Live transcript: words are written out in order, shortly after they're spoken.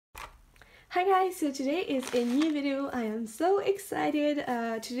Hi guys, so today is a new video. I am so excited.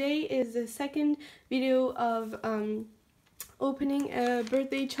 Today is the second video of opening a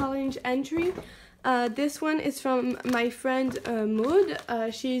birthday challenge entry. This one is from my friend Maud.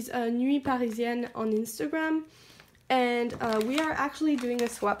 She's Nuit Parisienne on Instagram, and we are actually doing a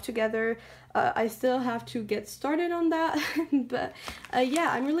swap together. I still have to get started on that, but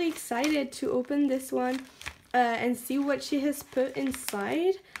yeah, I'm really excited to open this one and see what she has put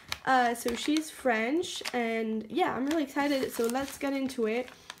inside. So she's French, and yeah, I'm really excited, so let's get into it.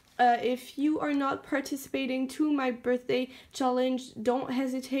 If you are not participating to my birthday challenge, don't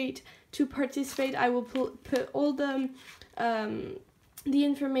hesitate to participate. I will put all the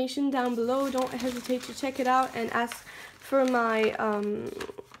information down below. Don't hesitate to check it out and ask for my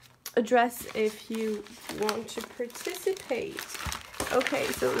address if you want to participate. Okay,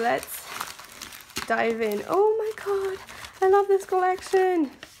 so let's dive in. Oh my god, I love this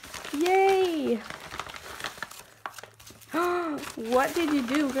collection. Yay! What did you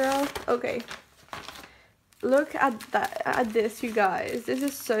do, girl? Okay. Look at that, at this, you guys. This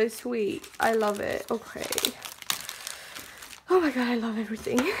is so sweet. I love it. Okay. Oh my god, I love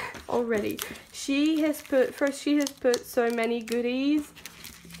everything already. She has put so many goodies.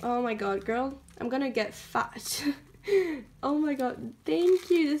 Oh my god, girl. I'm gonna get fat. Oh my god, thank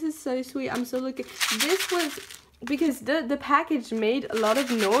you. This is so sweet. I'm so looking. This was because the package made a lot of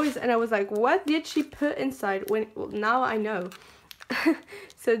noise, and I was like, what did she put inside? Well, now I know.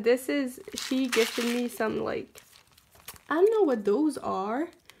 So this is, she gifted me some, like, I don't know what those are.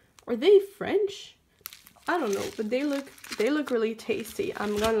 Are they French? I don't know, but they look really tasty.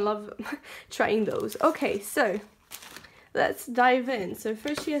 I'm gonna love trying those. Okay, so let's dive in. So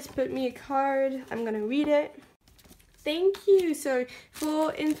first she has put me a card. I'm gonna read it. Thank you. So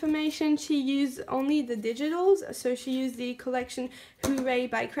for information, she used only the digitals. So she used the collection Hooray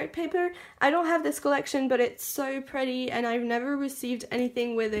by Crepe Paper. I don't have this collection, but it's so pretty, and I've never received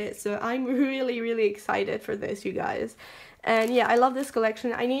anything with it. So I'm really excited for this, you guys. And yeah, I love this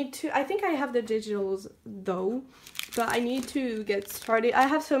collection. I think I have the digitals though, but I need to get started. I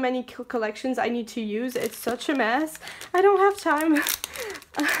have so many collections I need to use. It's such a mess. I don't have time.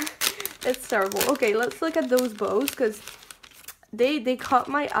 It's terrible. Okay, let's look at those bows, because they caught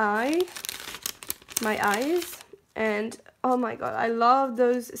my eyes, and oh my god, I love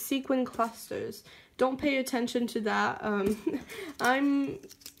those sequin clusters. Don't pay attention to that. I'm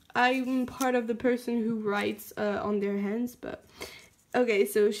part of the person who writes on their hands, but okay,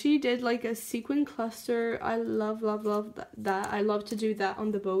 so she did like a sequin cluster. I love that. I love to do that on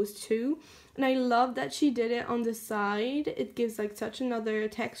the bows too. And I love that she did it on the side. It gives like such another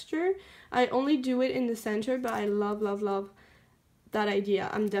texture. I only do it in the center, but I love that idea.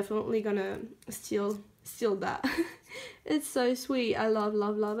 I'm definitely gonna steal that. It's so sweet. I love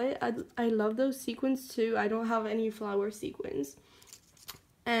it. I love those sequins too. I don't have any flower sequins.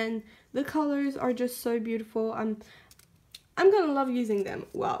 And the colors are just so beautiful. I'm gonna love using them.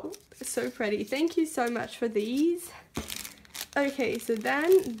 Wow, so pretty. Thank you so much for these. Okay, so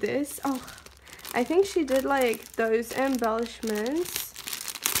then this, oh, I think she did like those embellishments.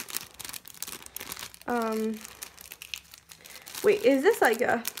 Wait, is this like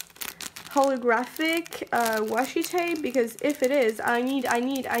a holographic washi tape? Because if it is, I need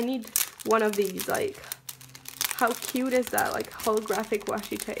one of these. Like, how cute is that? Like holographic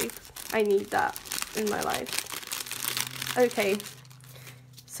washi tape. I need that in my life. Okay.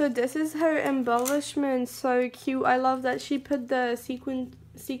 So this is her embellishment. So cute. I love that she put the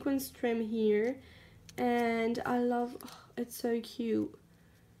sequins trim here, and I love, oh, it's so cute.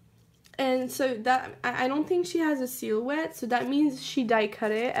 And so that, I don't think she has a silhouette, so that means she die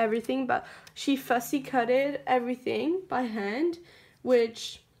cut it everything, but she fussy cutted everything by hand,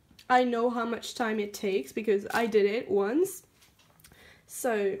 which I know how much time it takes because I did it once.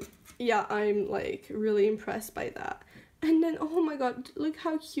 So yeah, I'm like really impressed by that. And then, oh my god, look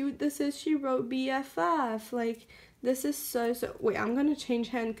how cute this is. She wrote BFF. Like, this is so, wait, I'm gonna change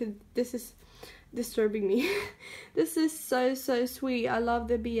hand because this is disturbing me. This is so sweet. I love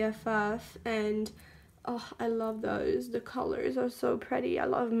the BFF, and oh, I love those. The colors are so pretty. I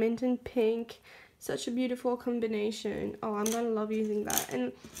love mint and pink. Such a beautiful combination. Oh, I'm gonna love using that.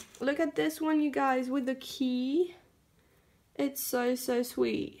 And look at this one, you guys, with the key. It's so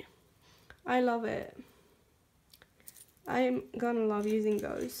sweet. I love it. I'm gonna love using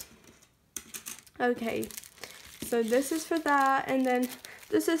those. Okay, so this is for that, and then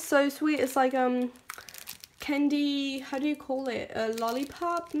this is so sweet. It's like candy, how do you call it? A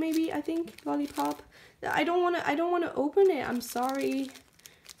lollipop, maybe, I think, lollipop. I don't wanna open it. I'm sorry.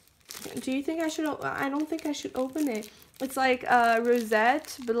 Do you think I should? I don't think I should open it. It's like a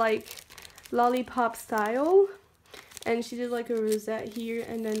rosette, but like lollipop style. And she did like a rosette here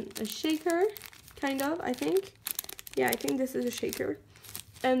and then a shaker, kind of, I think. Yeah, I think this is a shaker.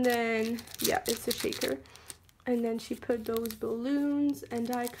 And then, yeah, it's a shaker. And then she put those balloons and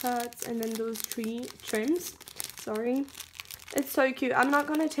die cuts and then those trims. Sorry. It's so cute. I'm not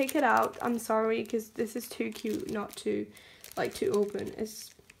gonna take it out. I'm sorry, because this is too cute not to, like, to open.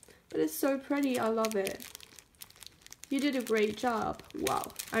 But it's so pretty. I love it. You did a great job.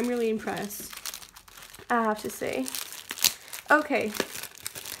 Wow. I'm really impressed, I have to say. Okay,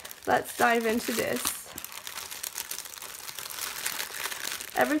 let's dive into this.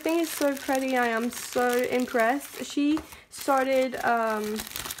 Everything is so pretty. I am so impressed. She started,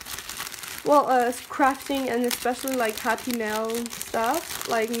 crafting and especially like happy mail stuff,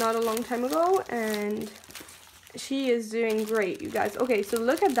 like not a long time ago, and she is doing great, you guys. Okay, so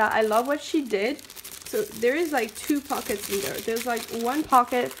look at that. I love what she did. So there is like 2 pockets in there. There's like 1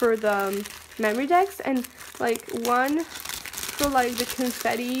 pocket for the memorydex and like 1 for like the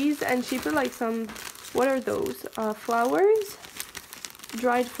confettis, and she put like some, what are those, flowers,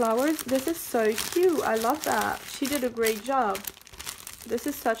 dried flowers. This is so cute. I love that. She did a great job. This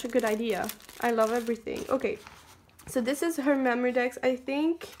is such a good idea. I love everything. Okay, so this is her memorydex. I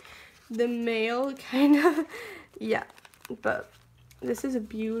think the mail kind of, yeah, but this is a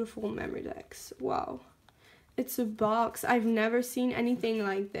beautiful memorydex. Wow, it's a box. I've never seen anything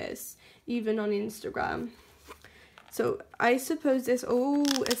like this, even on Instagram. So I suppose this, oh,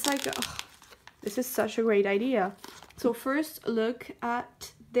 it's like, oh, this is such a great idea. So first, look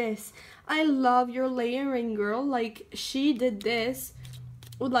at this. I love your layering, girl. Like, she did this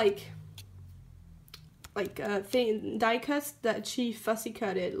with like die cuts that she fussy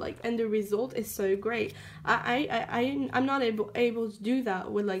cutted, like, and the result is so great. I'm not able to do that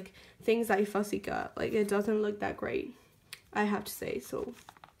with like things I fussy cut. Like, it doesn't look that great, I have to say. So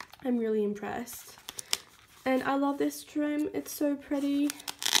I'm really impressed. And I love this trim. It's so pretty.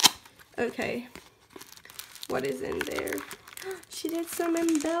 Okay, what is in there? She did some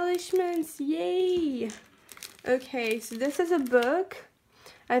embellishments. Yay! Okay, so this is a book.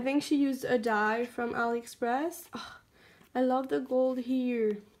 I think she used a die from AliExpress. Oh, I love the gold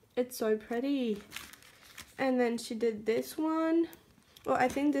here. It's so pretty. And then she did this one. Oh, I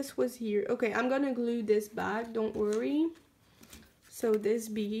think this was here. Okay, I'm gonna glue this back, don't worry. So this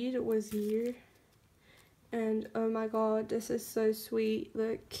bead was here. And oh my god, this is so sweet.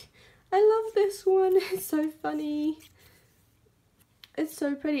 Look, I love this one. It's so funny. It's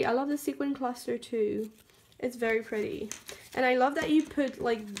so pretty. I love the sequin cluster too. It's very pretty. And I love that you put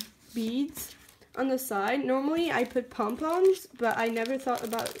like beads on the side. Normally I put pom-poms, but I never thought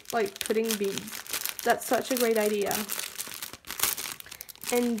about like putting beads. That's such a great idea.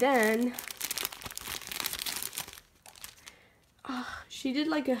 And then she did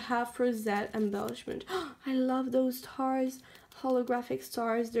like a half rosette embellishment. I love those stars, holographic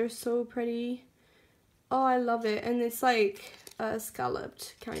stars. They're so pretty. Oh, I love it. And it's like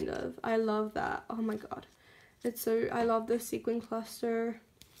scalloped, kind of. I love that. Oh my god. It's so, I love the sequin cluster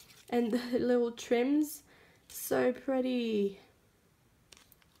and the little trims. So pretty.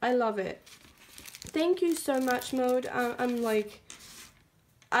 I love it. Thank you so much, Mode. I'm like,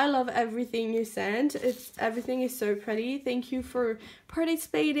 I love everything you sent. Everything is so pretty. Thank you for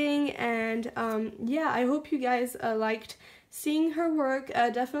participating, and yeah, I hope you guys liked seeing her work.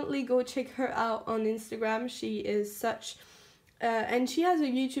 Definitely go check her out on Instagram. She is such and she has a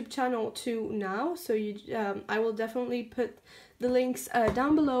YouTube channel too now, so I will definitely put the links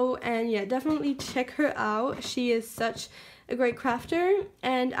down below, and yeah, definitely check her out. She is such a great crafter,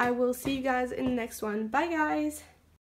 and I will see you guys in the next one. Bye guys.